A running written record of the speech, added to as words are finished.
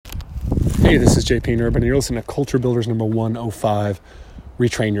Hey, this is JP Nurbin, and you're listening to Culture Builders number 105,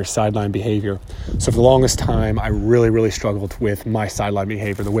 Retrain Your Sideline Behavior. So for the longest time, I really struggled with my sideline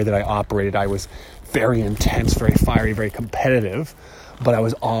behavior, the way that I operated. I was very intense, very fiery, very competitive, but I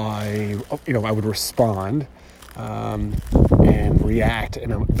would respond and react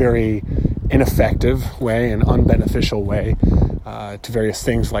in a very ineffective way and unbeneficial way to various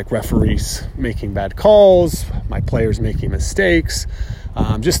things like referees making bad calls, my players making mistakes,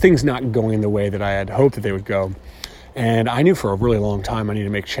 just things not going the way that I had hoped that they would go. And I knew for a really long time I needed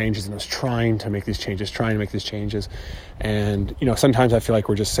to make changes, and I was trying to make these changes. And, sometimes I feel like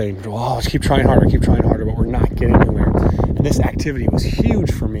we're just saying, well, let's keep trying harder, but we're not getting anywhere. And this activity was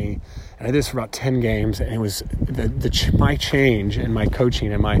huge for me. And I did this for about 10 games, and it was my change and my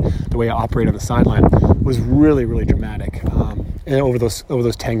coaching and the way I operate on the sideline was really dramatic over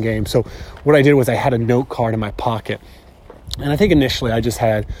those 10 games. So what I did was I had a note card in my pocket. And I think initially I just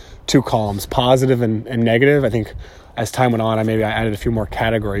had two columns, positive and negative. I think as time went on, I added a few more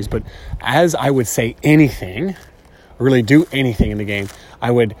categories. But as I would say anything, or really do anything in the game,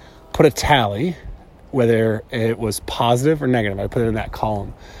 I would put a tally, whether it was positive or negative. I put it in that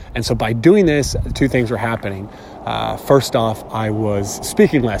column. And so by doing this, two things were happening. First off, I was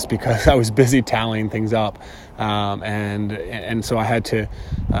speaking less because I was busy tallying things up. And so I had to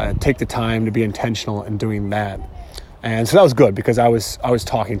take the time to be intentional in doing that. And so that was good because I was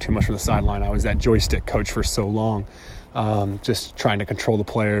talking too much from the sideline. I was that joystick coach for so long, just trying to control the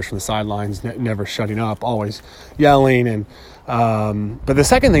players from the sidelines, never shutting up, always yelling. But the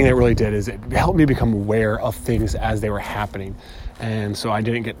second thing that it really did is it helped me become aware of things as they were happening. And so I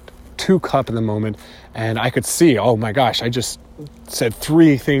didn't get too caught up in the moment, and I could see, oh my gosh, I just said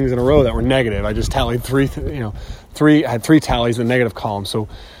three things in a row that were negative. I just tallied I had three tallies in the negative column. So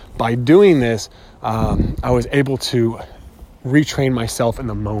by doing this, I was able to retrain myself in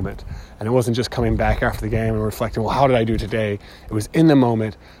the moment. And it wasn't just coming back after the game and reflecting, well, how did I do today? It was in the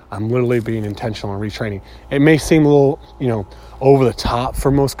moment. I'm literally being intentional and retraining. It may seem a little, over the top for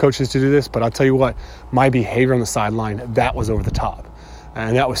most coaches to do this, but I'll tell you what, my behavior on the sideline, that was over the top.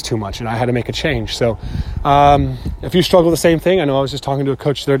 And that was too much, and I had to make a change. So if you struggle with the same thing, I know I was just talking to a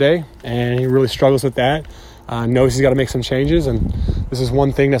coach the other day, and he really struggles with that. Knows he's got to make some changes, and this is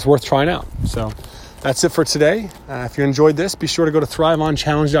one thing that's worth trying out. So that's it for today. If you enjoyed this, be sure to go to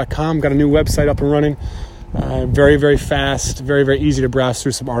thriveonchallenge.com. Got a new website up and running. Very fast, very easy to browse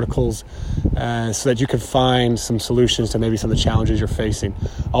through some articles so that you can find some solutions to maybe some of the challenges you're facing.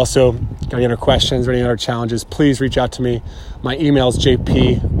 Also, got any other questions or any other challenges, please reach out to me. My email is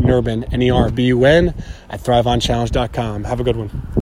jpnurbin, Nerbun, @thriveonchallenge.com. Have a good one.